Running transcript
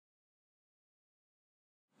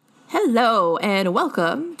Hello and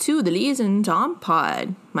welcome to the Lise and Dom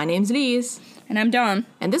pod. My name's Lise. And I'm Dom.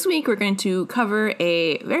 And this week we're going to cover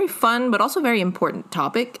a very fun but also very important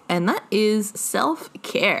topic, and that is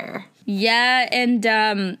self-care. Yeah, and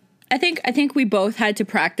I think we both had to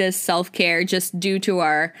practice self-care just due to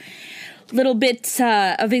our little bit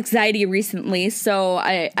of anxiety recently. So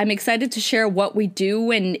I'm excited to share what we do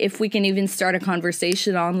and if we can even start a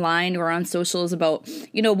conversation online or on socials about,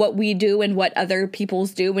 what we do and what other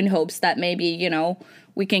people's do in hopes that maybe,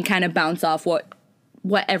 we can kind of bounce off what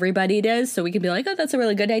everybody does. So we can be like, oh, that's a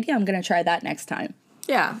really good idea. I'm going to try that next time.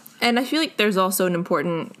 Yeah. And I feel like there's also an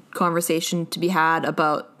important conversation to be had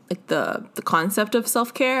about like the concept of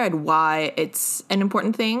self-care and why it's an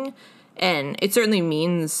important thing. And it certainly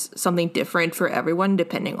means something different for everyone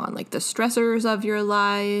depending on like the stressors of your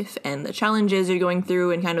life and the challenges you're going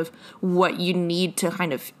through and kind of what you need to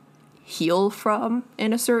kind of heal from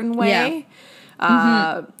in a certain way.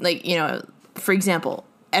 Yeah. For example,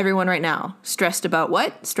 everyone right now stressed about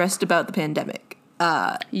what? Stressed about the pandemic.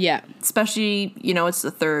 Yeah. Especially, it's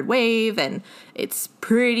the third wave and it's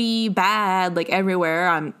pretty bad like everywhere.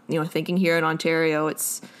 I'm, thinking here in Ontario,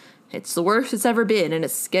 it's the worst it's ever been, and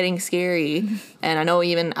it's getting scary. And I know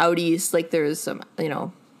even out east, like, there's some,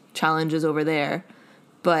 challenges over there.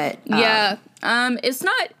 But it's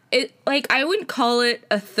not, I wouldn't call it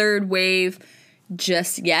a third wave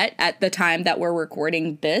just yet at the time that we're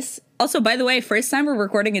recording this. Also, by the way, first time we're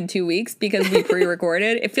recording in 2 weeks because we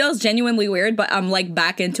pre-recorded. It feels genuinely weird, but I'm,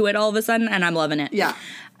 back into it all of a sudden, and I'm loving it. Yeah.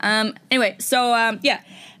 Anyway, so, yeah.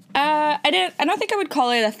 I don't think I would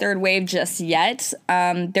call it a third wave just yet.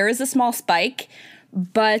 There is a small spike,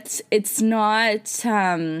 but it's not,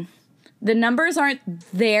 the numbers aren't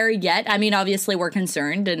there yet. I mean, obviously we're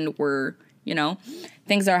concerned and we're,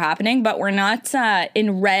 things are happening, but we're not,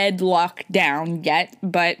 in red lockdown yet.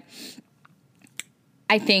 But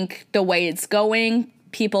I think the way it's going,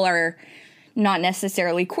 people are not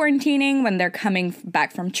necessarily quarantining when they're coming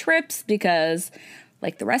back from trips because,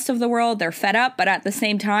 like the rest of the world, they're fed up, but at the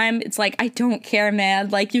same time, it's like, I don't care, man.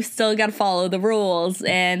 Like, you still gotta follow the rules.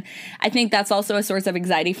 And I think that's also a source of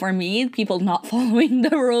anxiety for me, people not following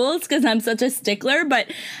the rules, because I'm such a stickler.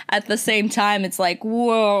 But at the same time, it's like,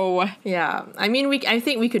 whoa. Yeah. I mean, I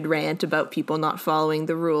think we could rant about people not following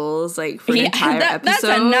the rules, like, for an entire episode. That's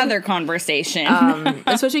another conversation.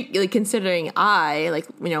 Especially, like, considering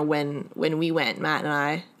when we went, Matt and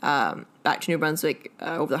I, back to New Brunswick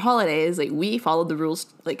over the holidays, like, we followed the rules,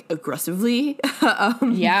 like, aggressively.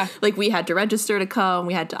 Yeah. Like, we had to register to come.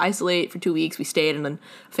 We had to isolate for 2 weeks. We stayed in a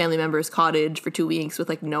family member's cottage for 2 weeks with,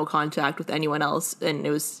 like, no contact with anyone else. And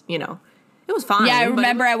it was, it was fine. Yeah, I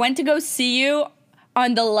remember I went to go see you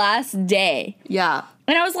on the last day. Yeah.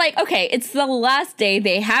 And I was like, okay, it's the last day.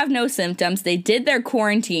 They have no symptoms. They did their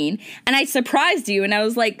quarantine. And I surprised you. And I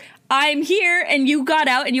was like, I'm here. And you got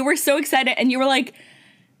out and you were so excited. And you were like,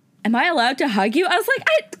 am I allowed to hug you? I was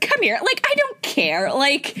like, come here. Like, I don't care.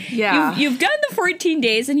 Like, yeah. You've done the 14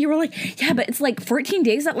 days. And you were like, yeah, but it's like 14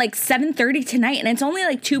 days at like 7:30 tonight. And it's only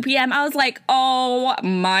like 2 p.m. I was like, oh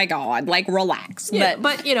my God, like, relax. Yeah,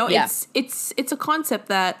 but yeah. It's a concept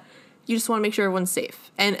that you just want to make sure everyone's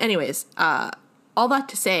safe. And anyways, all that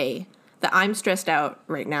to say that I'm stressed out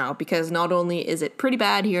right now because not only is it pretty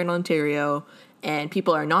bad here in Ontario and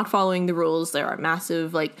people are not following the rules, there are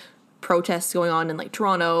massive, like, protests going on in like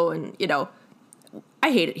Toronto, and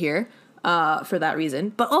I hate it here for that reason.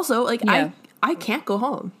 But also, like, yeah. I can't go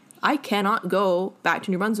home. I cannot go back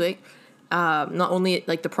to New Brunswick. Not only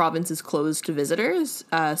like the province is closed to visitors,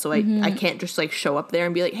 so I can't just like show up there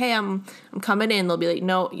and be like, hey, I'm coming in. They'll be like,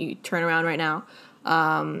 no, you turn around right now.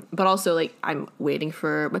 But also, like, I'm waiting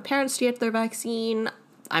for my parents to get their vaccine.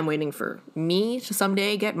 I'm waiting for me to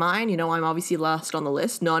someday get mine. I'm obviously last on the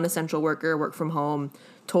list. Non-essential worker, work from home.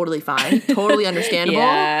 Totally fine. Totally understandable.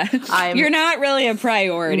 Yeah. You're not really a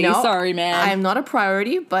priority. No, sorry, man. I'm not a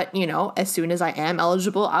priority, but, as soon as I am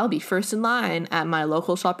eligible, I'll be first in line at my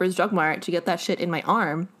local Shoppers Drug Mart to get that shit in my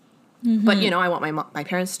arm. Mm-hmm. But, I want my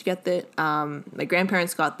parents to get it. My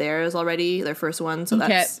grandparents got theirs already, their first one, so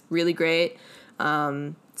that's really great.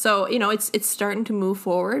 So, it's starting to move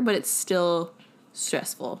forward, but it's still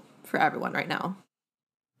stressful for everyone right now.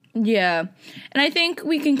 Yeah. And I think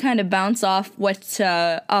we can kind of bounce off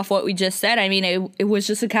what we just said. I mean, it was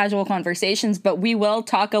just a casual conversations, but we will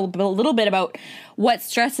talk a little bit about what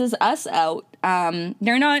stresses us out.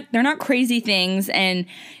 They're not crazy things. And,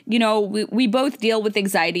 we both deal with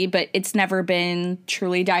anxiety, but it's never been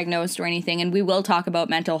truly diagnosed or anything. And we will talk about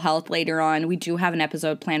mental health later on. We do have an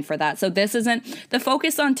episode planned for that. So the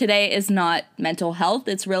focus on today is not mental health.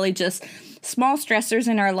 It's really just small stressors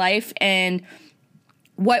in our life and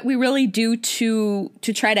what we really do to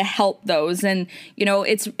try to help those. And, you know,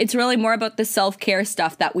 it's really more about the self-care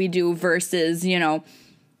stuff that we do versus, you know,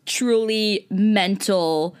 truly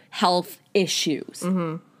mental health issues.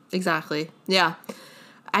 Exactly. Yeah.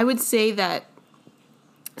 I would say that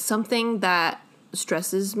something that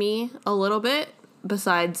stresses me a little bit,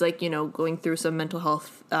 besides, like, you know, going through some mental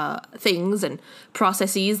health things and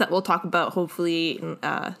processes that we'll talk about hopefully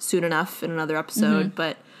soon enough in another episode,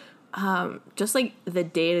 but just like the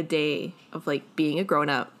day-to-day of like being a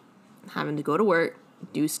grown-up, having to go to work,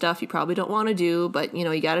 do stuff you probably don't want to do, but, you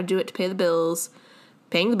know, you got to do it to pay the bills.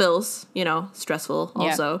 Paying the bills, you know, stressful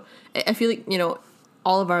also. Yeah. I feel like, you know,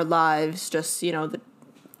 all of our lives, just, you know,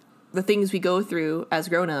 the things we go through as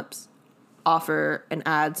grown-ups offer and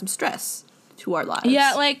add some stress to our lives.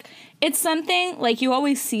 Yeah, like, it's something, like, you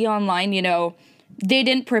always see online, you know, they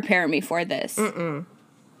didn't prepare me for this. No.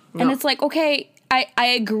 And it's like, okay, I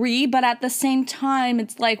agree, but at the same time,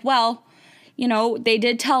 it's like, well, you know, they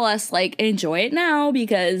did tell us, like, enjoy it now,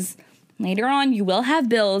 because later on you will have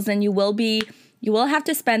bills and you will have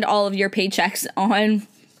to spend all of your paychecks on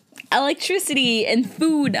electricity and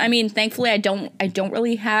food. I mean, thankfully, I don't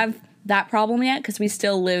really have that problem yet, because we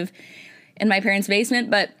still live in my parents' basement,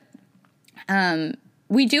 but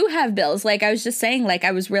we do have bills. Like I was just saying, like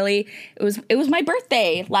it was my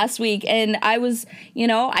birthday last week, and I was, you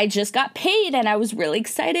know, I just got paid and I was really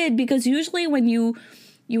excited, because usually when you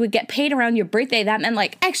would get paid around your birthday, that meant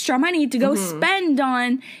like extra money to go spend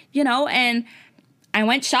on, you know. And I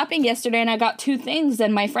went shopping yesterday and I got 2 things,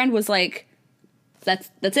 and my friend was like,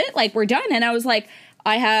 that's it, like we're done. And I was like,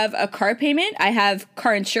 I have a car payment, I have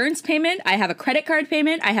car insurance payment, I have a credit card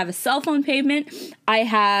payment, I have a cell phone payment, I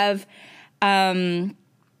have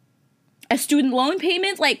a student loan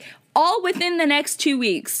payment, like all within the next 2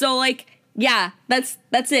 weeks. So like, yeah, that's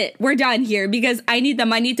it. We're done here, because I need the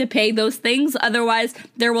money to pay those things. Otherwise,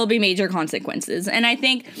 there will be major consequences. And I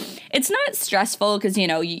think it's not stressful, because, you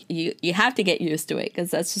know, you have to get used to it,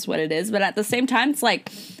 because that's just what it is. But at the same time, it's like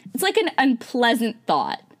an unpleasant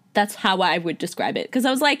thought. That's how I would describe it. Because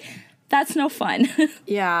I was like, that's no fun.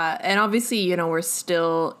 Yeah. And obviously, you know, we're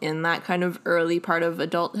still in that kind of early part of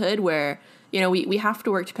adulthood where, you know, we have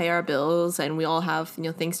to work to pay our bills, and we all have, you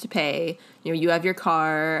know, things to pay. You know, you have your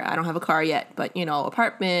car. I don't have a car yet, but, you know,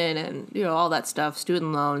 apartment and, you know, all that stuff,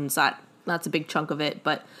 student loans, that's a big chunk of it.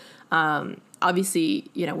 But obviously,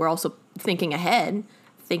 you know, we're also thinking ahead,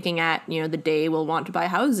 thinking at, you know, the day we'll want to buy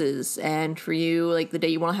houses, and for you, like the day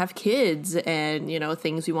you want to have kids, and, you know,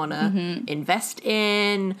 things we want to invest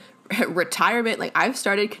in, retirement. Like I've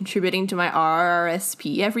started contributing to my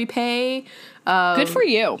RRSP every pay. Good for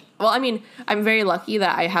you. Well, I mean, I'm very lucky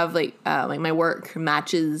that I have like my work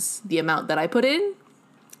matches the amount that I put in.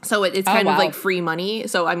 So it's kind of like free money.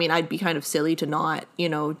 So, I mean, I'd be kind of silly to not, you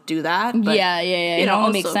know, do that. But, yeah. You know, it all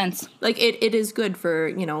also, makes sense. Like it is good for,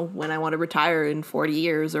 you know, when I want to retire in 40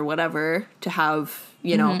 years or whatever, to have,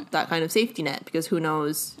 you know, that kind of safety net, because who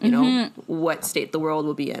knows, you know, what state the world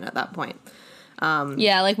will be in at that point.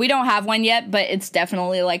 Yeah, like we don't have one yet, but it's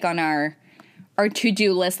definitely like on our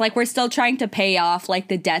to-do list. Like we're still trying to pay off like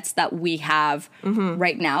the debts that we have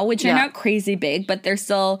right now, which are not crazy big, but they're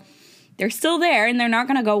still there, and they're not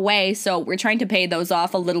going to go away. So we're trying to pay those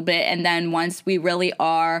off a little bit, and then once we really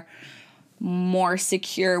are more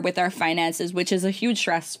secure with our finances, which is a huge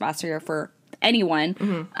stress factor for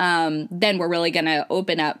anyone, then we're really going to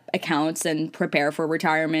open up accounts and prepare for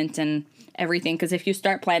retirement and everything. Because if you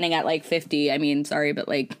start planning at like 50, I mean, sorry, but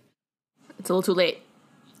like it's a little too late.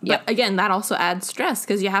 But again, that also adds stress,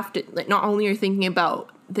 because you have to, like, not only are you thinking about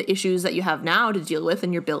the issues that you have now to deal with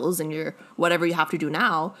and your bills and your whatever you have to do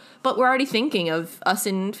now, but we're already thinking of us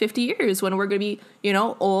in 50 years when we're going to be, you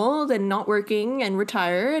know, old and not working and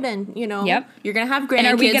retired, and, you know, you're going to have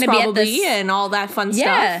grandkids probably and all that fun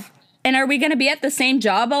stuff. And are we going to be at the same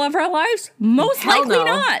job all of our lives? Most likely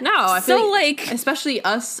not. No, I feel like, especially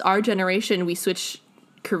us, our generation, we switch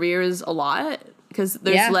careers a lot, because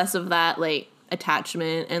there's less of that, like,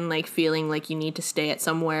 attachment and, like, feeling like you need to stay at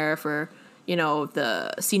somewhere for, you know, the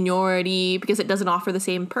seniority, because it doesn't offer the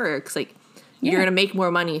same perks. Like, you're going to make more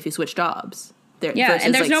money if you switch jobs.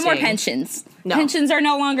 And there's no more pensions. No. Pensions are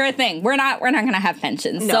no longer a thing. We're not going to have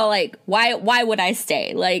pensions. No. So, like, why would I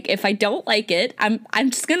stay? Like, if I don't like it, I'm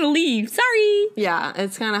just going to leave. Sorry. Yeah,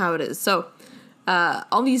 it's kind of how it is. So,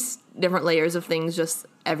 all these different layers of things just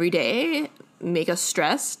every day make us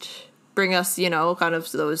stressed, bring us, you know, kind of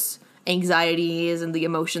those anxieties and the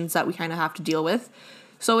emotions that we kind of have to deal with.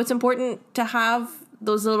 So it's important to have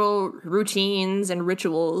those little routines and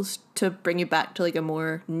rituals to bring you back to like a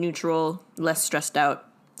more neutral, less stressed out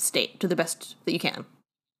state to the best that you can.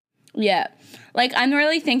 Yeah. Like, I'm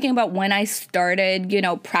really thinking about when I started,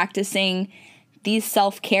 practicing these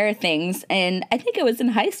self-care things, and I think it was in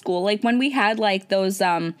high school, like when we had like those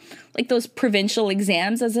provincial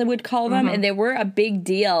exams, as I would call them, and they were a big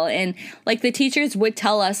deal, and like the teachers would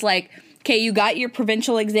tell us like, okay, you got your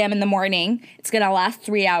provincial exam in the morning, it's gonna last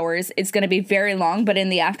 3 hours, it's gonna be very long, but in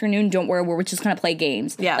the afternoon, don't worry, we're just gonna play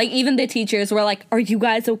games. Yeah. Like, even the teachers were like, are you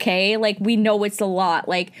guys okay? Like, we know it's a lot,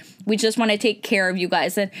 like, we just want to take care of you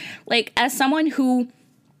guys. And like, as someone who,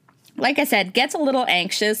 like I said, gets a little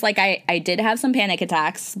anxious. Like, I did have some panic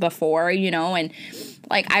attacks before, and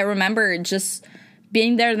like, I remember just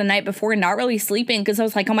being there the night before and not really sleeping because I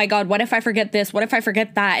was like, oh my God, what if I forget this? What if I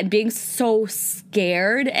forget that? And being so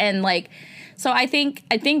scared. And like, so I think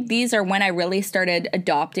these are when I really started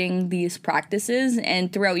adopting these practices,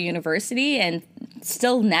 and throughout university and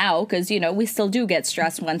still now, because, we still do get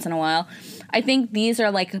stressed once in a while. I think these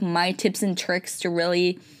are like my tips and tricks to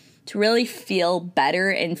really feel better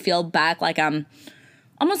and feel back like I'm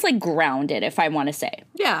almost like grounded, if I want to say.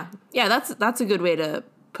 Yeah, that's a good way to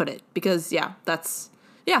put it, because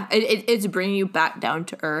it's bringing you back down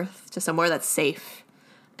to earth, to somewhere that's safe,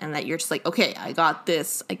 and that you're just like, okay, I got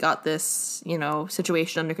this,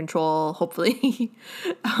 situation under control, hopefully.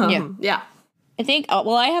 Yeah. I think,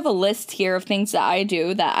 I have a list here of things that I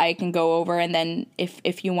do that I can go over, and then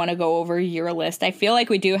if you want to go over your list, I feel like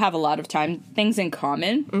we do have a lot of things in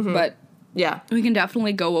common, but yeah, we can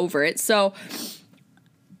definitely go over it. So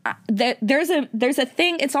there's a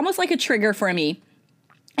thing, it's almost like a trigger for me,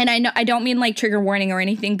 and I don't mean like trigger warning or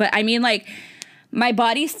anything, but I mean like my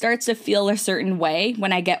body starts to feel a certain way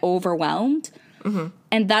when I get overwhelmed,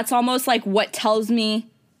 and that's almost like what tells me,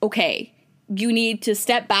 okay, you need to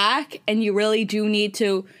step back and you really do need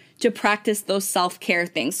to practice those self-care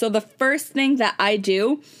things. So the first thing that I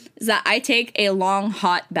do is that I take a long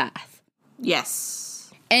hot bath.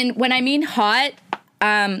 Yes. And when I mean hot,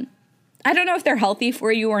 I don't know if they're healthy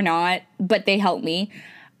for you or not, but they help me.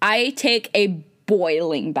 I take a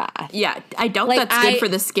boiling bath. Yeah, I doubt that's good for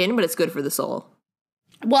the skin, but it's good for the soul.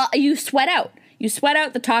 Well, you sweat out. You sweat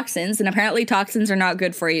out the toxins, and apparently toxins are not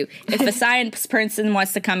good for you. If a science person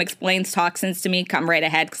wants to come explain toxins to me, come right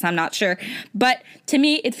ahead, because I'm not sure. But to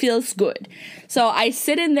me, it feels good. So I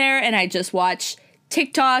sit in there and I just watch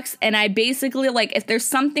TikToks, and I basically, like, if there's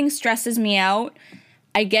something stresses me out,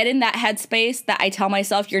 I get in that headspace that I tell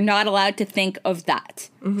myself, you're not allowed to think of that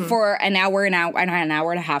for an hour and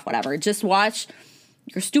a half, whatever. Just watch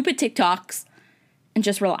your stupid TikToks and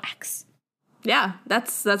just relax. Yeah,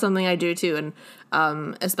 that's something I do too,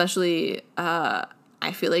 and especially I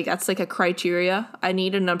feel like that's like a criteria I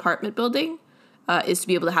need in an apartment building, is to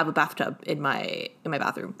be able to have a bathtub in my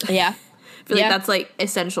bathroom. Yeah, I feel like that's like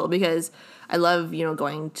essential, because I love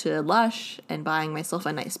going to Lush and buying myself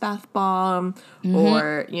a nice bath bomb,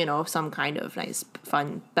 or some kind of nice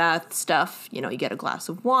fun bath stuff. You get a glass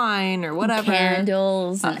of wine or whatever,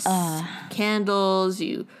 candles, candles.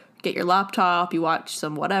 You get your laptop, you watch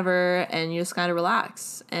some whatever, and you just kind of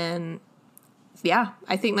relax. And yeah,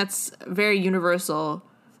 I think that's a very universal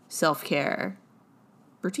self-care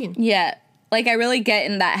routine. Yeah, like I really get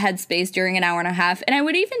in that headspace during an hour and a half. And I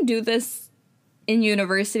would even do this in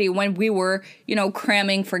university when we were,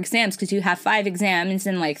 cramming for exams, because you have 5 exams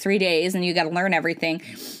in like 3 days and you got to learn everything.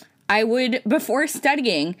 I would, before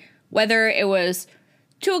studying, whether it was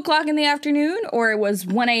 2 o'clock in the afternoon or it was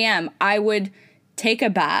 1 a.m., I would take a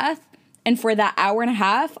bath, and for that hour and a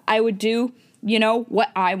half, I would do,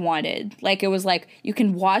 what I wanted. Like, it was like, you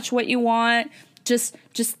can watch what you want, just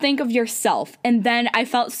think of yourself. And then I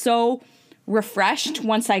felt so refreshed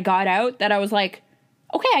once I got out that I was like,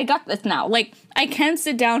 okay, I got this now. Like, I can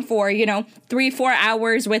sit down for, 3-4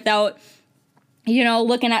 hours without,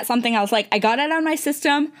 looking at something else. Like, I got it on my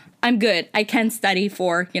system, I'm good. I can study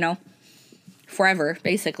for, forever,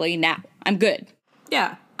 basically, now. I'm good.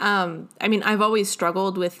 Yeah. I mean, I've always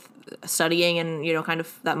struggled with studying and, kind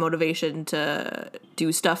of that motivation to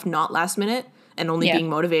do stuff not last minute, and only being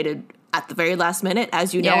motivated at the very last minute.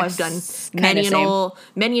 As you know, I've done many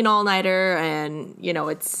an all-nighter, and,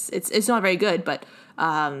 it's not very good. But,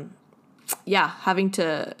 having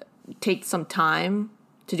to take some time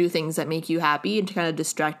to do things that make you happy and to kind of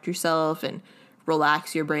distract yourself and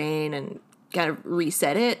relax your brain and kind of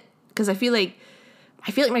reset it. Because I feel like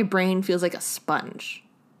my brain feels like a sponge.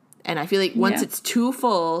 And I feel like once it's too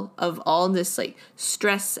full of all this like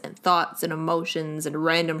stress and thoughts and emotions and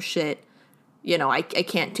random shit, I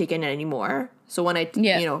can't take in it anymore. So when I,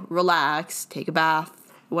 relax, take a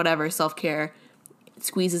bath, whatever, self-care, it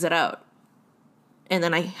squeezes it out. And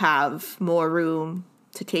then I have more room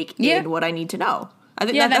to take in what I need to know. I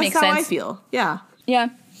think that's how I feel. Yeah. Yeah.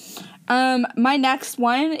 My next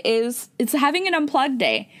one is it's having an unplugged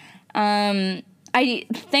day. I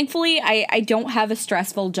don't have a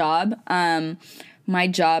stressful job. My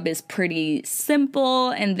job is pretty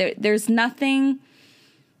simple, and there's nothing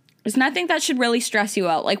that should really stress you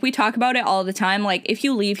out. Like, we talk about it all the time. Like, if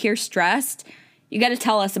you leave here stressed, you got to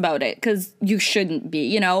tell us about it, because you shouldn't be,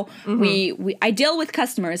 you know. I deal with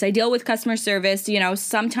customers. I deal with customer service. You know,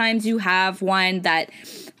 sometimes you have one that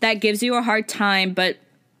gives you a hard time, but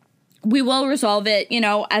we will resolve it, you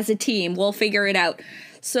know, as a team. We'll figure it out.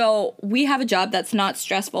 So we have a job that's not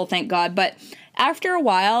stressful, thank God. But after a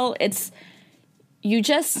while, you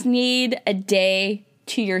just need a day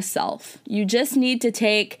to yourself. You just need to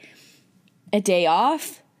take a day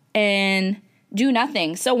off and do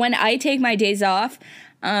nothing. So when I take my days off,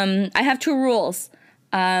 I have 2 rules.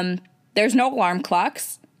 There's no alarm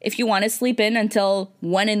clocks. If you want to sleep in until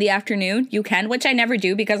 1 in the afternoon, you can, which I never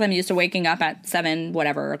do because I'm used to waking up at 7,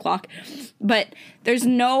 whatever o'clock. But there's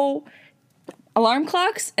no alarm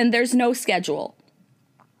clocks and there's no schedule.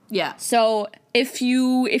 Yeah. So if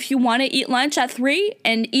you want to eat lunch at 3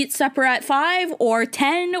 and eat supper at 5 or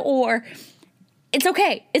 10, or it's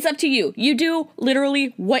okay. It's up to you. You do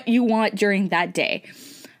literally what you want during that day.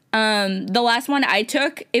 The last one I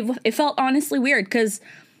took, it felt honestly weird because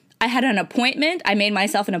I had an appointment. I made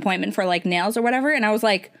myself an appointment for like nails or whatever. And I was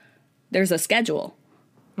like, there's a schedule.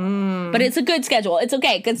 But it's a good schedule. It's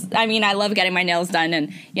okay. Because, I mean, I love getting my nails done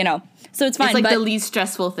and, you know, so it's fine. It's like the least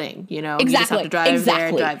stressful thing, you know? Exactly. You just have to drive there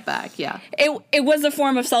and drive back. Yeah. It was a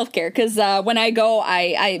form of self-care because when I go,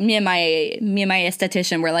 me and my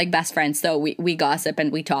esthetician, we're like best friends. So we gossip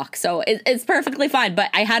and we talk. So it's perfectly fine. But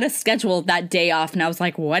I had a schedule that day off and I was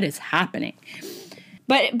like, what is happening?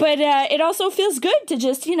 But it also feels good to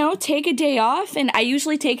just, you know, take a day off. And I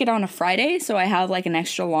usually take it on a Friday. So I have like an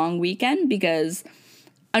extra long weekend because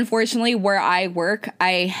unfortunately, where I work,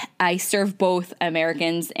 I serve both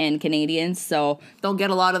Americans and Canadians, so don't get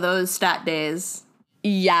a lot of those stat days.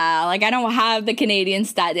 Yeah, like I don't have the Canadian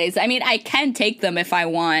stat days. I mean, I can take them if I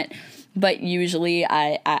want, but usually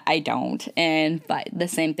I don't. And but the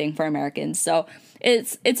same thing for Americans. So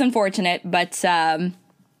it's unfortunate, but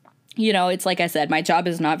you know, it's like I said, my job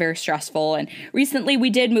is not very stressful. And recently we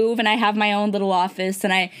did move and I have my own little office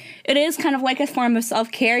and it is kind of like a form of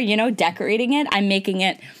self-care, you know, decorating it. I'm making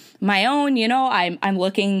it my own, you know, I'm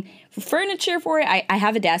looking for furniture for it. I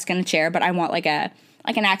have a desk and a chair, but I want like an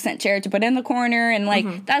accent chair to put in the corner. And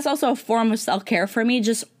like, that's also a form of self-care for me,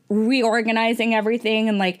 just reorganizing everything.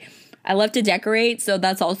 And like, I love to decorate. So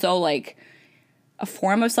that's also like a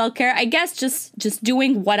form of self-care, I guess, just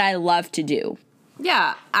doing what I love to do.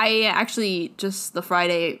 Yeah, I actually just the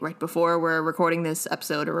Friday right before we're recording this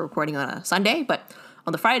episode, or we're recording on a Sunday, but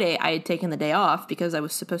on the Friday I had taken the day off because I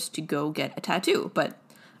was supposed to go get a tattoo. But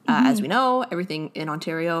as we know, everything in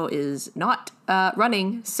Ontario is not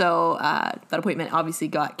running, so that appointment obviously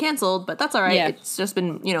got canceled, but that's all right. Yeah. It's just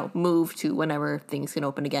been, you know, moved to whenever things can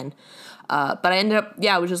open again. But I ended up,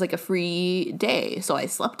 it was just like a free day, so I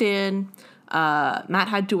slept in. Matt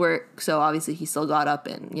had to work, so obviously he still got up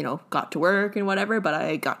and, you know, got to work and whatever, but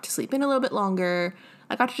I got to sleep in a little bit longer.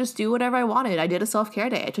 I got to just do whatever I wanted. I did a self-care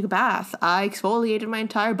day. I took a bath. I exfoliated my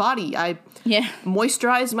entire body. I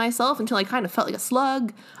moisturized myself until I kind of felt like a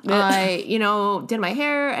slug. I, you know, did my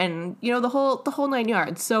hair and, you know, the whole 9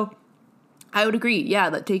 yards. So I would agree,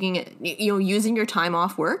 that taking it, you know, using your time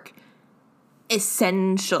off work,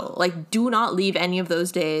 essential. Like, do not leave any of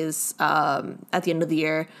those days at the end of the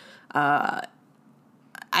year.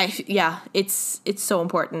 It's so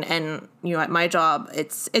important. And, you know, at my job,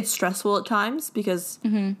 it's stressful at times because,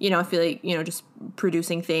 you know, I feel like, you know, just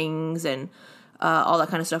producing things and all that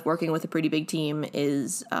kind of stuff, working with a pretty big team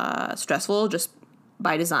is stressful just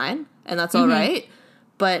by design, and that's all right.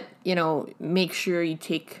 But, you know, make sure you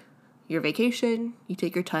take your vacation, you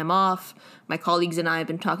take your time off. My colleagues and I have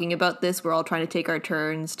been talking about this. We're all trying to take our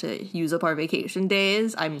turns to use up our vacation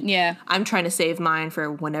days. I'm trying to save mine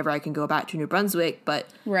for whenever I can go back to New Brunswick, but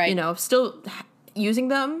you know, still using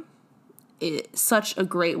them is such a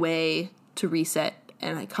great way to reset,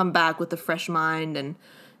 and I come back with a fresh mind and,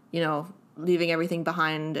 you know, leaving everything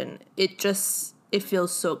behind, and it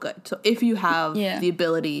feels so good. So if you have the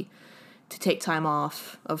ability to take time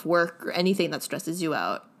off of work or anything that stresses you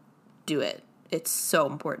out, do it. It's so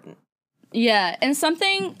important. Yeah, and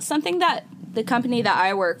something that the company that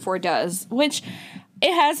I work for does, which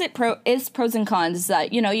it has its pros and cons, is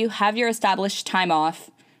that, you know, you have your established time off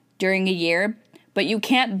during a year, but you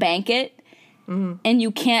can't bank it, and you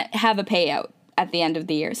can't have a payout at the end of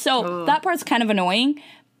the year. So that part's kind of annoying,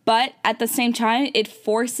 but at the same time, it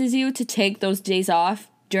forces you to take those days off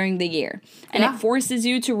during the year. And Yeah. it forces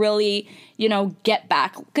you to really, get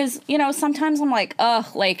back. Because, sometimes I'm like, ugh,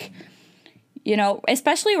 like,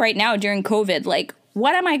 especially right now during COVID, like,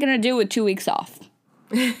 what am I going to do with 2 weeks off?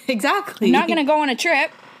 Exactly. I'm not going to go on a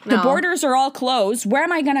trip. The No. borders are all closed. Where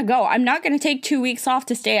am I going to go? I'm not going to take 2 weeks off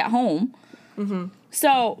to stay at home. Mm-hmm.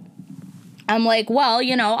 So I'm like, well,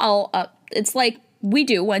 it's like we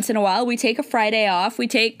do once in a while. We take a Friday off. We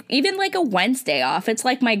take even like a Wednesday off. It's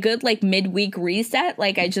like my good like midweek reset.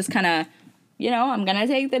 Like I just kind of, I'm going to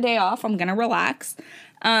take the day off. I'm going to relax.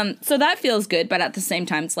 So that feels good. But at the same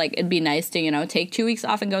time, it's like it'd be nice to, take 2 weeks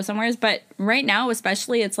off and go somewhere. But right now,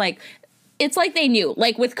 especially, it's like they knew,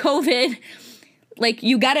 like with COVID, like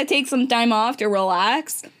you got to take some time off to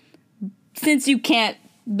relax since you can't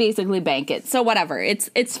basically bank it. So whatever,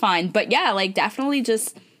 it's fine. But yeah, like definitely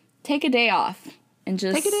just take a day off and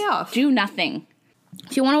just take a day off. Do nothing.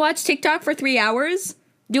 If you want to watch TikTok for 3 hours,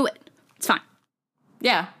 do it. It's fine.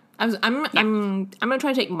 Yeah. I'm gonna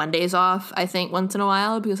try to take Mondays off, I think, once in a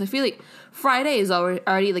while, because I feel like Friday is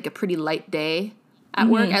already like a pretty light day at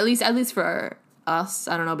work. At least for us.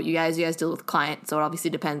 I don't know, but you guys deal with clients, so it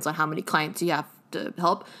obviously depends on how many clients you have to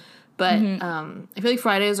help. But I feel like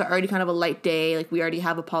Fridays are already kind of a light day. Like we already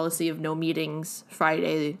have a policy of no meetings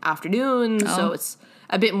Friday afternoons, so it's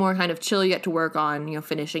a bit more kind of chill. You get to work on,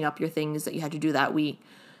 finishing up your things that you had to do that week.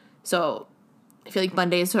 So I feel like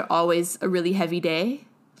Mondays are always a really heavy day.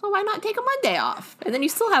 So why not take a Monday off? And then you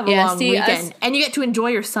still have a long weekend. And you get to enjoy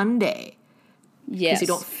your Sunday. Yes.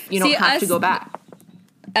 Because you don't have to go back.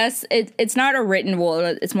 It's not a written rule.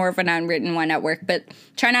 It's more of an unwritten one at work. But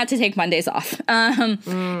try not to take Mondays off.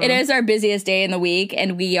 It is our busiest day in the week.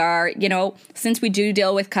 And we are, since we do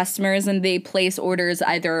deal with customers and they place orders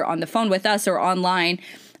either on the phone with us or online,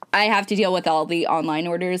 I have to deal with all the online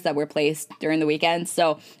orders that were placed during the weekend.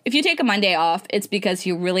 So if you take a Monday off, it's because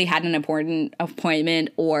you really had an important appointment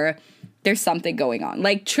or there's something going on.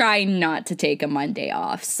 Like, try not to take a Monday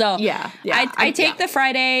off. So I take the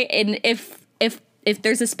Friday, and if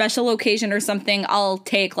there's a special occasion or something, I'll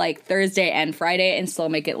take like Thursday and Friday and still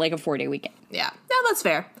make it like a 4-day weekend. Yeah, no, that's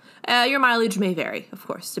fair. Your mileage may vary, of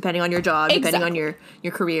course, depending on your job, depending on your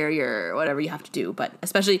career, your whatever you have to do. But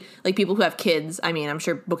especially like people who have kids, I mean, I'm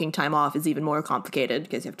sure booking time off is even more complicated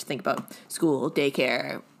because you have to think about school,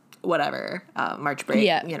 daycare, whatever, March break,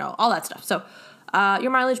 all that stuff. So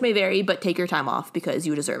your mileage may vary, but take your time off because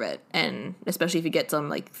you deserve it. And especially if you get some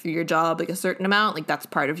like through your job, like a certain amount, like that's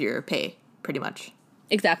part of your pay, pretty much.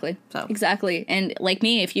 Exactly. So exactly. And like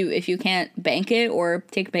me, if you can't bank it or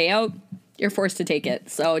take a payout, you're forced to take it.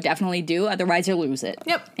 So definitely do. Otherwise, you'll lose it.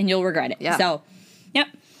 Yep. And you'll regret it. Yeah. So, yep.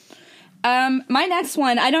 My next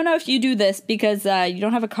one, I don't know if you do this because you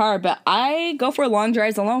don't have a car, but I go for long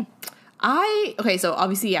drives alone. So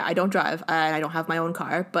obviously, I don't drive. I don't have my own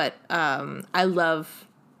car, but I love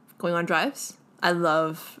going on drives. I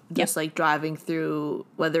love just like driving through,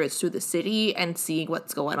 whether it's through the city and seeing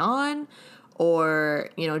what's going on, or,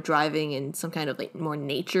 driving in some kind of like more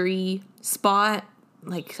nature-y spot.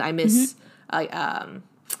 Like I miss...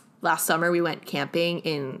 last summer we went camping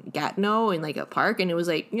in Gatineau in like a park, and it was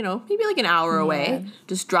like, maybe like an hour away,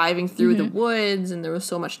 just driving through the woods, and there was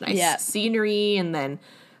so much nice scenery. And then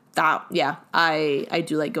that, I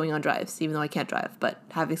do like going on drives, even though I can't drive, but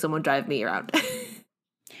having someone drive me around.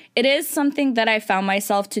 It is something that I found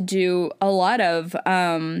myself to do a lot of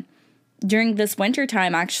during this winter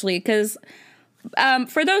time, actually, because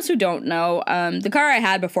for those who don't know, the car I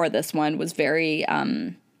had before this one was very...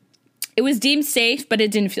 it was deemed safe, but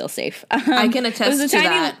it didn't feel safe. I can attest to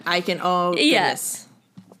that. Yes.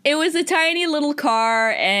 It was a tiny little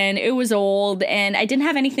car, and it was old, and I didn't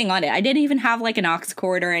have anything on it. I didn't even have, like, an aux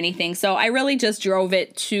cord or anything, so I really just drove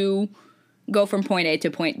it to go from point A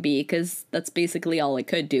to point B, because that's basically all it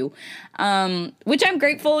could do. Which I'm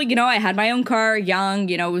grateful, I had my own car, young,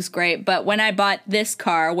 it was great, but when I bought this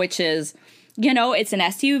car, which is... it's an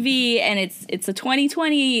SUV, and it's a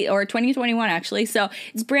 2020 or 2021 actually. So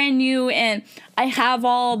it's brand new, and I have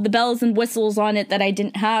all the bells and whistles on it that I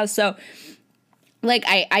didn't have. So like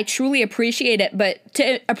I truly appreciate it, but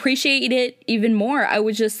to appreciate it even more, I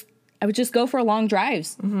would just go for long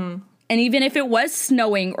drives. Mm-hmm. And even if it was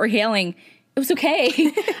snowing or hailing, it was okay.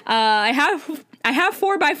 I have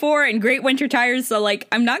 4x4 and great winter tires. So like,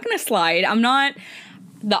 I'm not going to slide. I'm not...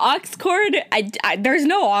 The aux cord, there's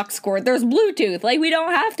no aux cord. There's Bluetooth. Like, we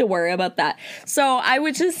don't have to worry about that. So I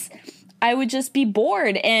would just be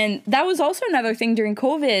bored. And that was also another thing during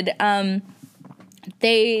COVID.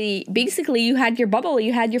 You had your bubble.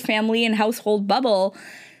 You had your family and household bubble.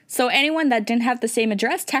 So anyone that didn't have the same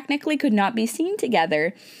address technically could not be seen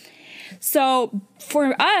together. So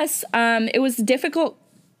for us, it was difficult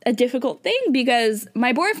a difficult thing because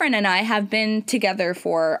my boyfriend and I have been together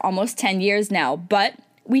for almost 10 years now, but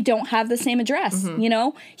we don't have the same address. You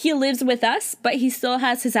know, he lives with us, but he still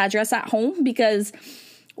has his address at home because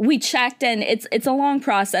we checked, and it's a long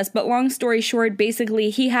process. But long story short, basically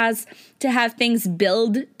he has to have things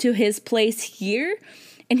billed to his place here,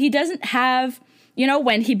 and he doesn't have, you know,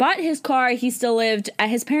 when he bought his car, he still lived at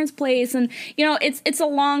his parents' place, and you know, it's a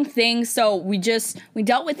long thing. So we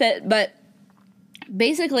dealt with it. But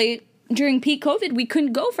basically during peak COVID, we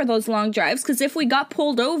couldn't go for those long drives because if we got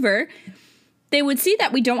pulled over, they would see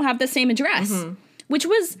that we don't have the same address, which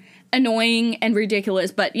was annoying and ridiculous.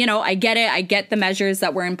 But, you know, I get it. I get the measures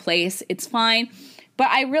that were in place. It's fine. But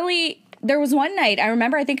there was one night, I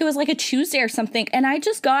remember, I think it was like a Tuesday or something, and I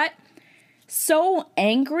just got so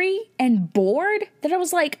angry and bored that I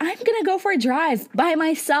was like, I'm going to go for a drive by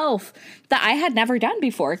myself that I had never done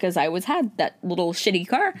before because I had that little shitty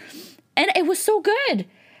car. And it was so good.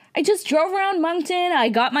 I just drove around Moncton. I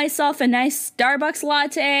got myself a nice Starbucks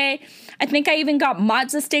latte. I think I even got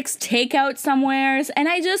Mozza Sticks takeout somewheres. And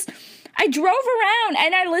I drove around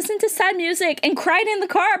and I listened to sad music and cried in the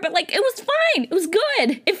car. But, like, it was fine. It was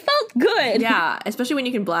good. It felt good. Yeah, especially when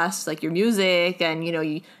you can blast, like, your music and, you know,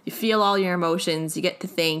 you feel all your emotions. You get to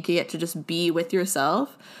think. You get to just be with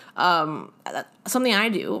yourself. Something I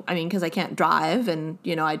do, I mean, because I can't drive and,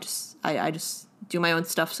 you know, I just do my own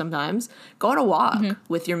stuff sometimes. Go on a walk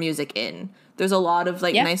with your music in. There's a lot of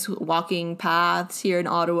like nice walking paths here in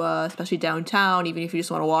Ottawa, especially downtown. Even if you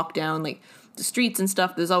just want to walk down like the streets and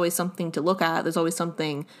stuff, there's always something to look at. There's always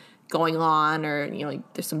something going on, or you know,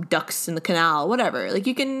 like there's some ducks in the canal, whatever. Like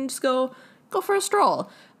you can just go for a stroll.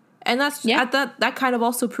 And that's that kind of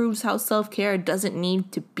also proves how self-care doesn't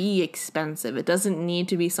need to be expensive. It doesn't need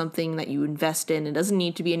to be something that you invest in. It doesn't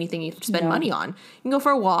need to be anything you have to spend money on. You can go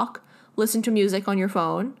for a walk, listen to music on your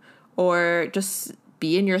phone, or just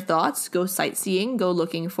be in your thoughts, go sightseeing, go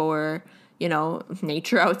looking for, you know,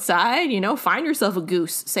 nature outside, you know, find yourself a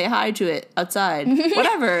goose, say hi to it outside,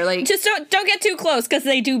 whatever. Like, just don't get too close because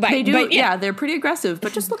they do bite. They do, but yeah, they're pretty aggressive,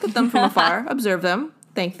 but just look at them from afar, observe them,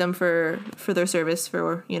 thank them for their service,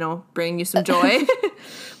 for, you know, bringing you some joy.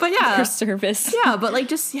 But yeah, their service. Yeah, but like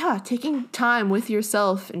just taking time with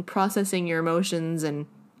yourself and processing your emotions and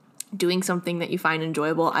doing something that you find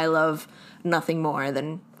enjoyable. I love nothing more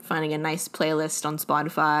than finding a nice playlist on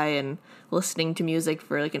Spotify and listening to music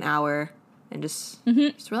for like an hour and just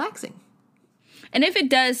relaxing. And if it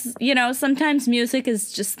does, you know, sometimes music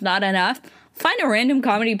is just not enough. Find a random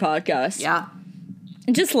comedy podcast. Yeah.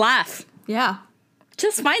 And just laugh. Yeah.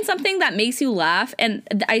 Just find something that makes you laugh. And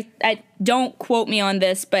I don't quote me on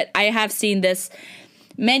this, but I have seen this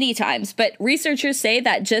many times, but researchers say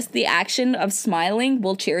that just the action of smiling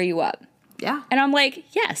will cheer you up. Yeah. And I'm like,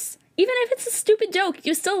 yes. Even if it's a stupid joke,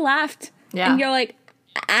 you still laughed. Yeah. And you're like,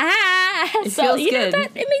 It feels good.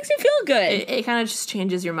 It makes you feel good. It kind of just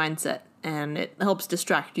changes your mindset, and it helps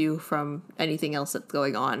distract you from anything else that's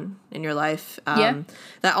going on in your life.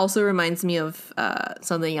 That also reminds me of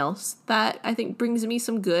something else that I think brings me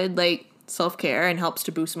some good, like, self-care and helps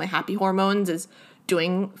to boost my happy hormones is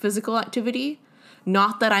doing physical activity.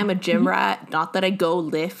 Not that I'm a gym rat, not that I go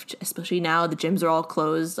lift, especially now the gyms are all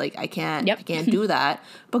closed. Like I can't do that.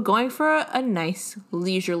 But going for a nice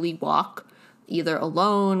leisurely walk, either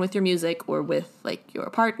alone with your music or with like your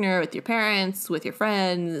partner, with your parents, with your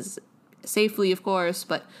friends, safely of course,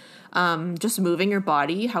 but just moving your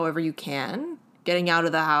body however you can, getting out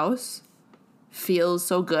of the house feels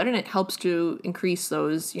so good, and it helps to increase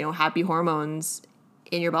those, you know, happy hormones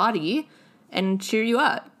in your body and cheer you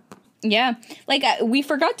up. Yeah. Like, we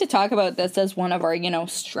forgot to talk about this as one of our, you know,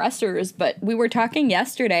 stressors, but we were talking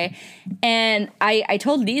yesterday, and I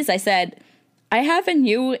told Lise, I said, I have a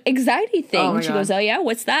new anxiety thing. Oh my She God. goes, oh yeah,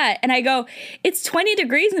 what's that? And I go, it's 20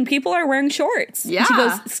 degrees and people are wearing shorts. Yeah. And she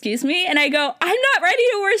goes, excuse me? And I go, I'm not ready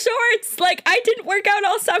to wear shorts. Like, I didn't work out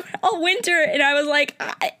all summer, all winter. And I was like,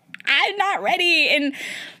 I'm not ready. And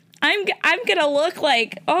I'm gonna look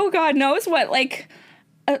like, oh God knows what, like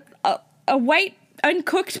a white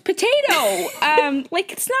uncooked potato.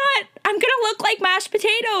 Like, it's not, I'm gonna look like mashed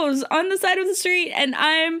potatoes on the side of the street. And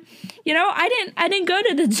I'm, you know, I didn't go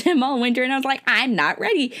to the gym all winter, and I was like, I'm not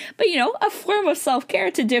ready. But, you know, a form of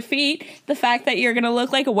self-care to defeat the fact that you're gonna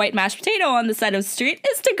look like a white mashed potato on the side of the street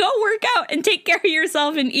is to go work out and take care of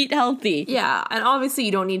yourself and eat healthy. Yeah, and obviously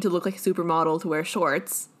you don't need to look like a supermodel to wear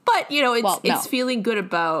shorts. But, you know, it's feeling good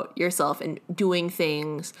about yourself and doing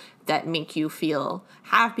things that make you feel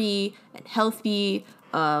happy and healthy,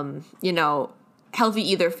 you know, healthy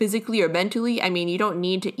either physically or mentally. I mean, you don't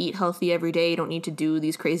need to eat healthy every day. You don't need to do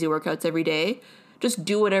these crazy workouts every day. Just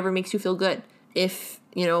do whatever makes you feel good. If,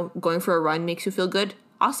 you know, going for a run makes you feel good,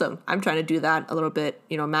 awesome. I'm trying to do that a little bit.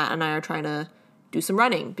 You know, Matt and I are trying to do some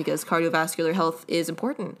running because cardiovascular health is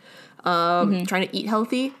important. Trying to eat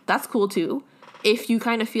healthy, that's cool too. If you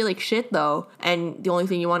kind of feel like shit though, and the only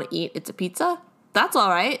thing you want to eat it's a pizza, that's all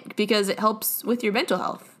right because it helps with your mental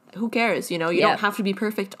health. Who cares? You know, you don't have to be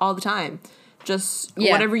perfect all the time. Just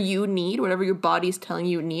whatever you need, whatever your body's telling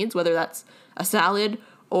you it needs, whether that's a salad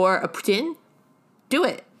or a poutine, do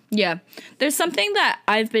it. Yeah. There's something that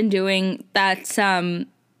I've been doing that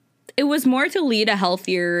it was more to lead a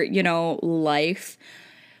healthier, you know, life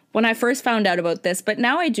when I first found out about this, but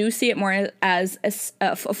now I do see it more as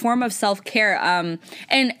a form of self-care.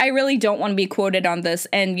 And I really don't want to be quoted on this.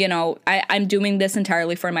 And, you know, I'm doing this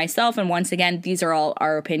entirely for myself. And once again, these are all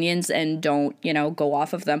our opinions and don't, you know, go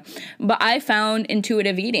off of them. But I found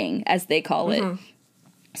intuitive eating, as they call it.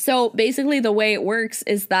 So basically the way it works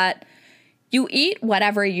is that you eat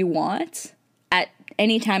whatever you want at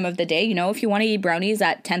any time of the day. You know, if you want to eat brownies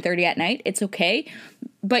at 10:30 at night, it's okay.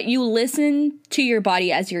 But you listen to your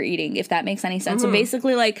body as you're eating, if that makes any sense. So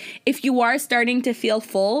basically, like, if you are starting to feel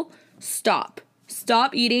full, stop.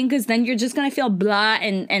 Stop eating, because then you're just going to feel blah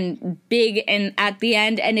and big and at the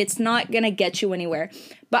end, and it's not going to get you anywhere.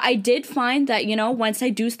 But I did find that, you know, once I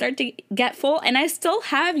do start to get full, and I still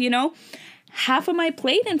have, you know, half of my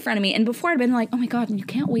plate in front of me. And before I'd been like, oh my God, you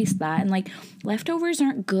can't waste that. And like, leftovers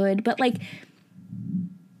aren't good. But like,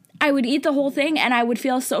 I would eat the whole thing and I would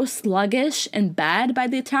feel so sluggish and bad by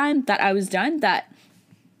the time that I was done that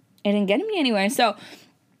it didn't get me anywhere. So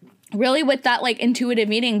really with that like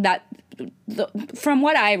intuitive eating, that from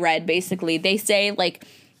what I read, basically, they say like,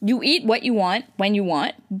 you eat what you want when you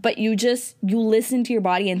want, but you listen to your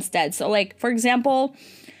body instead. So like, for example,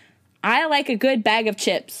 I like a good bag of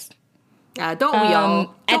chips. Don't we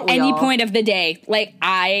all? At any point of the day. Like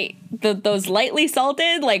those lightly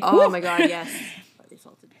salted, like, oh my God, yes. Lightly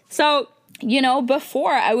salted. So, you know,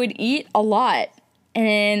 before I would eat a lot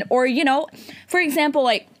or, you know, for example,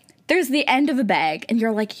 like there's the end of a bag and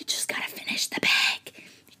you're like, you just gotta finish the bag.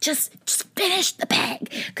 Just finish the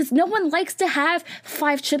bag. Because no one likes to have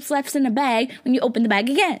 5 chips left in a bag when you open the bag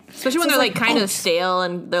again. Especially when they're like kind of stale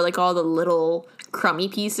and they're like all the little crummy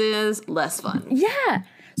pieces, less fun. Yeah.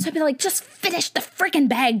 So I'd be like, just finish the freaking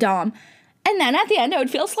bag, Dom. And then at the end, I would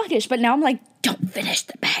feel sluggish. But now I'm like, don't finish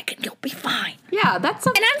the bag and you'll be fine. Yeah, that's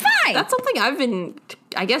something. And I'm fine. That's something I've been,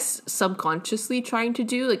 I guess, subconsciously trying to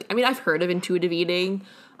do. Like, I mean, I've heard of intuitive eating.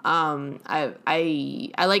 I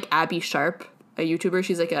like Abby Sharp, a YouTuber.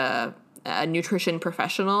 She's like a nutrition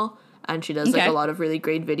professional. And she does like a lot of really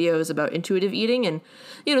great videos about intuitive eating. And,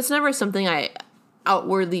 you know, it's never something I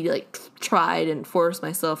outwardly like tried and forced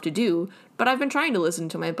myself to do. But I've been trying to listen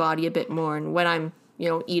to my body a bit more. And when I'm, you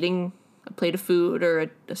know, eating a plate of food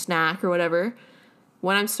or a snack or whatever,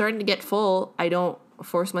 when I'm starting to get full, I don't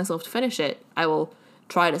force myself to finish it. I will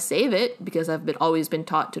try to save it because I've always been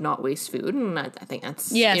taught to not waste food. And I think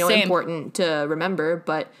that's important to remember.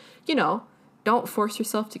 But, you know, don't force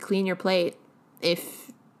yourself to clean your plate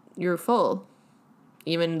if you're full.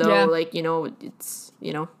 Even though, like, you know, it's,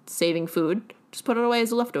 you know, saving food. Just put it away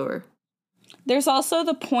as a leftover. There's also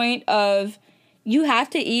the point of you have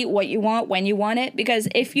to eat what you want when you want it, because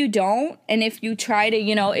if you don't, and if you try to,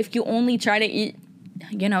 you know, if you only try to eat,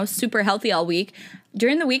 you know, super healthy all week,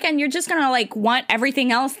 during the weekend, you're just going to like want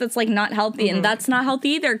everything else that's like not healthy. And that's not healthy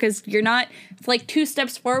either, because you're not, it's like 2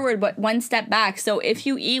 steps forward, but 1 step back. So if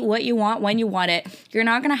you eat what you want when you want it, you're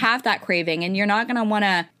not going to have that craving and you're not going to want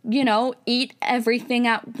to, you know, eat everything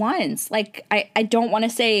at once. Like I don't want to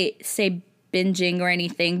say binging or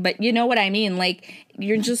anything, but you know what I mean? Like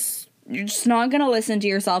you're just not going to listen to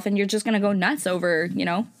yourself and you're just going to go nuts over, you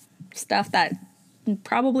know, stuff that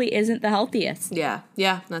probably isn't the healthiest. Yeah,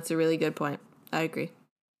 that's a really good point. I agree.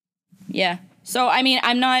 Yeah. So, I mean,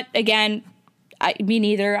 I'm not, again, me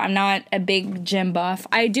neither. I'm not a big gym buff.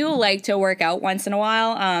 I do like to work out once in a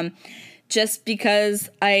while, just because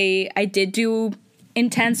I did do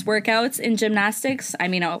intense workouts in gymnastics. I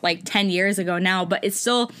mean, like 10 years ago now, but it's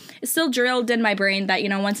still drilled in my brain that, you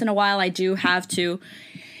know, once in a while I do have to,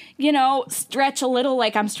 you know, stretch a little,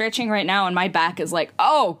 like I'm stretching right now and my back is like,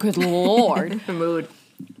 oh, good Lord. The mood.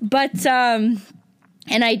 But,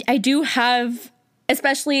 and I do have,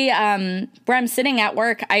 especially where I'm sitting at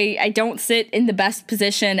work, I don't sit in the best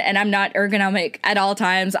position and I'm not ergonomic at all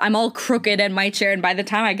times. I'm all crooked in my chair, and by the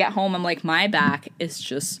time I get home, I'm like, my back is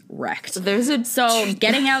just wrecked. So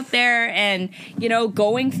getting out there and, you know,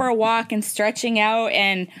 going for a walk and stretching out,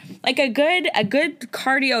 and like a good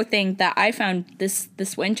cardio thing that I found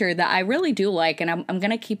this winter that I really do like, and I'm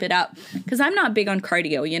gonna keep it up because I'm not big on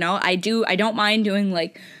cardio. You know, I don't mind doing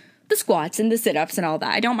like the squats and the sit-ups and all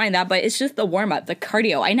that. I don't mind that, but it's just the warm-up, the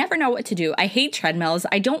cardio. I never know what to do. I hate treadmills.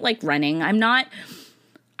 I don't like running. I'm not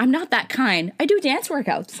that kind. I do dance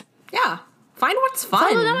workouts. Yeah. Find what's fun.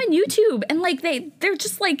 Follow them on YouTube. And like they're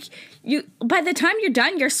just like, you by the time you're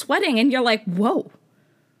done, you're sweating and you're like, whoa.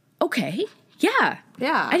 Okay. Yeah.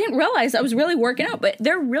 Yeah. I didn't realize I was really working out, but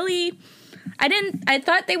they're really I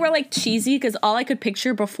thought they were like cheesy because all I could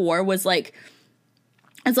picture before was like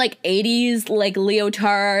it's like 80s like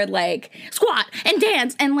leotard, like squat and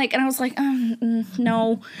dance and I was like,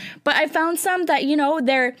 no. But I found some that, you know,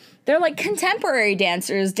 they're like contemporary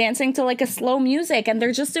dancers dancing to like a slow music and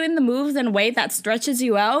they're just doing the moves in a way that stretches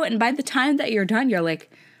you out. And by the time that you're done, you're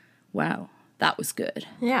like, wow, that was good.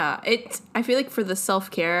 Yeah. I feel like for the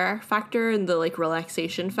self-care factor and the like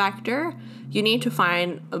relaxation factor, you need to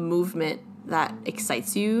find a movement that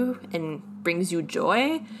excites you and brings you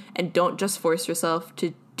joy, and don't just force yourself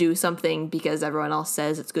to do something because everyone else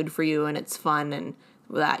says it's good for you and it's fun and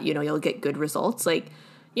that, you know, you'll get good results. Like,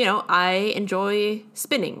 you know, I enjoy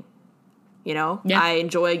spinning, you know, yeah. I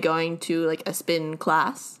enjoy going to like a spin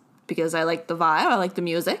class because I like the vibe, I like the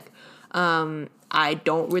music. I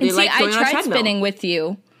don't really like going on a treadmill. I tried spinning with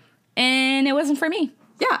you and it wasn't for me.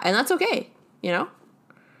 Yeah, and that's okay, you know?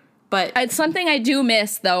 But it's something I do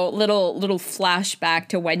miss, though. Little flashback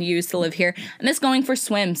to when you used to live here. I miss going for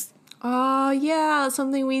swims. Oh, yeah. That's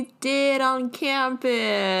something we did on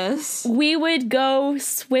campus. We would go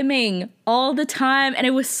swimming all the time. And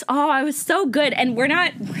it was so good. And we're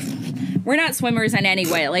not swimmers in any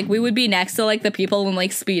way. Like, we would be next to, like, the people in,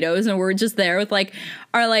 like, Speedos. And we're just there with, like,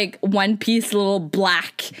 our, like, one-piece little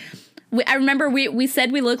black... I remember we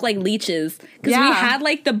said we looked like leeches because we had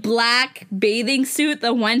like the black bathing suit,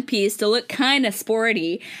 the one piece to look kind of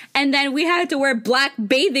sporty. And then we had to wear black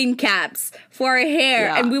bathing caps for our hair.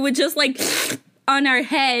 Yeah. And we would just like on our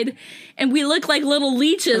head and we looked like little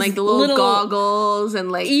leeches. And, like the little goggles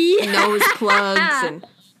and like nose plugs and...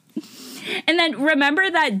 And then remember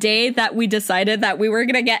that day that we decided that we were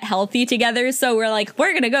going to get healthy together? So we're like,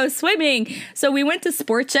 we're going to go swimming. So we went to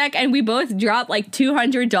Sport Check and we both dropped like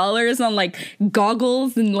 $200 on like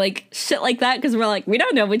goggles and like shit like that. Because we're like, we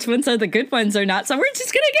don't know which ones are the good ones or not. So we're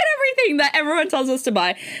just going to get everything that everyone tells us to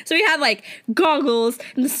buy. So we had like goggles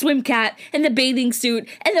and the swim cap and the bathing suit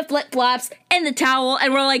and the flip flops and the towel.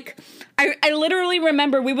 And we're like, I literally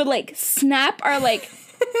remember we would like snap our like...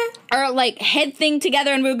 our like head thing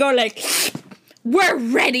together and we would go like, we're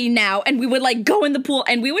ready now, and we would like go in the pool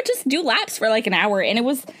and we would just do laps for like an hour, and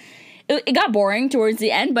it got boring towards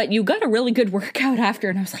the end, but you got a really good workout after,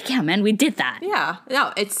 and I was like, yeah man, we did that.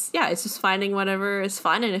 It's just finding whatever is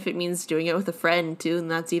fun, and if it means doing it with a friend too, then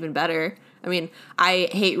that's even better. I mean, I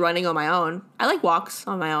hate running on my own. I like walks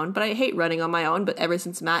on my own, but I hate running on my own. But ever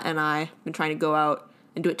since Matt and I have been trying to go out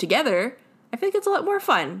and do it together, I feel like it's a lot more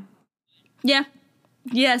fun.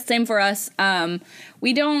 Yeah, same for us.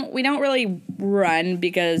 We don't really run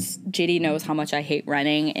because JD knows how much I hate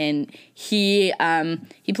running, and he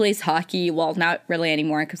plays hockey. Well, not really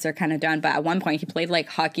anymore because they're kind of done. But at one point, he played like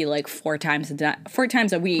hockey like four times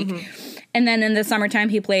a week, and then in the summertime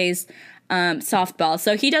he plays softball.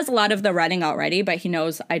 So he does a lot of the running already, but he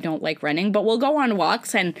knows I don't like running. But we'll go on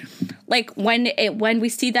walks, and like when we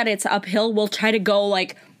see that it's uphill, we'll try to go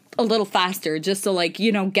like a little faster just to like,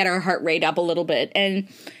 you know, get our heart rate up a little bit, and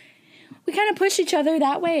we kind of push each other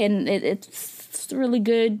that way, and it's really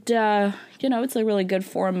good. You know, it's a really good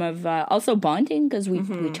form of also bonding because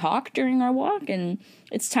we talk during our walk, and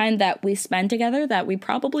it's time that we spend together that we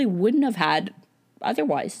probably wouldn't have had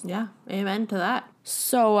otherwise. Yeah, amen to that.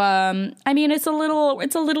 So I mean, it's a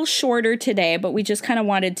little shorter today, but we just kind of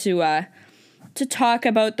wanted to talk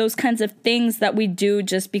about those kinds of things that we do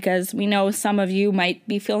just because we know some of you might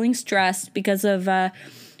be feeling stressed because of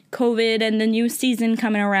COVID and the new season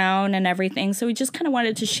coming around and everything. So we just kind of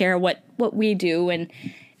wanted to share what we do and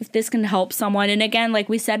if this can help someone. And again, like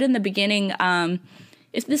we said in the beginning,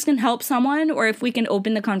 if this can help someone or if we can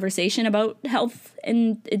open the conversation about health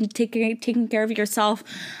and taking care of yourself,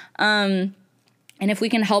 and if we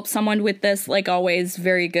can help someone with this, like always,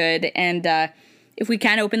 very good. And if we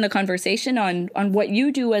can open the conversation on what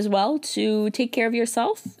you do as well to take care of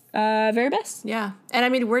yourself, very best. Yeah. And I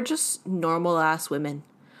mean, we're just normal ass women.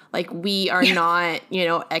 Like we are not, you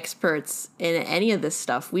know, experts in any of this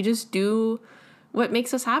stuff. We just do what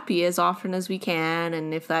makes us happy as often as we can.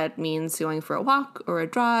 And if that means going for a walk or a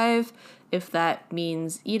drive, if that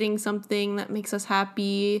means eating something that makes us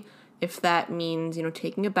happy, if that means, you know,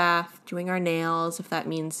 taking a bath, doing our nails, if that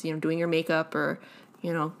means, you know, doing your makeup or,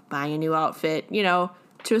 you know, buying a new outfit, you know,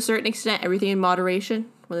 to a certain extent, everything in moderation,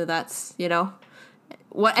 whether that's, you know,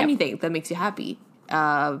 anything that makes you happy.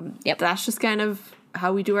 That's just kind of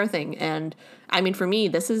how we do our thing. And I mean, for me,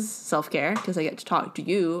 this is self-care because I get to talk to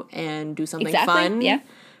you and do something fun. Yeah.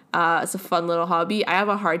 It's a fun little hobby. I have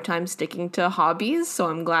a hard time sticking to hobbies, so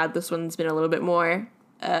I'm glad this one's been a little bit more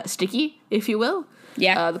sticky, if you will.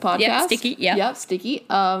 Yeah. The podcast. Yep, sticky. Yeah. Yep, sticky.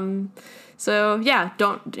 So yeah,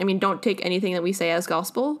 don't take anything that we say as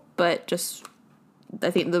gospel, but just,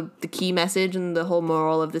 I think the key message and the whole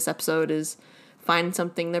moral of this episode is find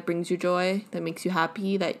something that brings you joy, that makes you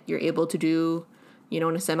happy, that you're able to do,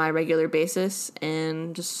 on a semi-regular basis,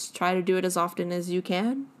 and just try to do it as often as you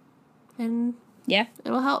can, and yeah,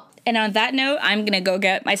 it'll help. And on that note, I'm gonna go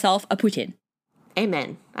get myself a poutine.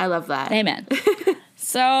 Amen. I love that. Amen.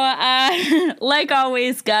 So, like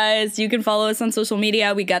always, guys, you can follow us on social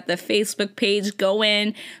media. We got the Facebook page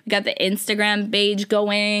going. We got the Instagram page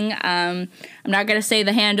going. I'm not going to say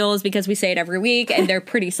the handles because we say it every week, and they're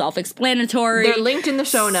pretty self-explanatory. They're linked in the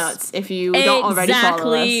show notes if you don't already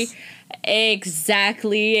follow us.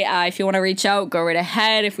 Exactly. If you want to reach out, go right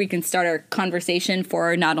ahead. If we can start our conversation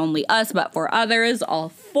for not only us, but for others, all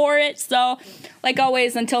for it. So, like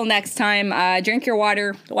always, until next time, drink your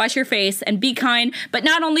water, wash your face, and be kind, but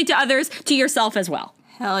not only to others, to yourself as well.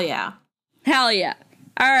 Hell yeah. Hell yeah.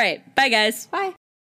 All right. Bye, guys. Bye.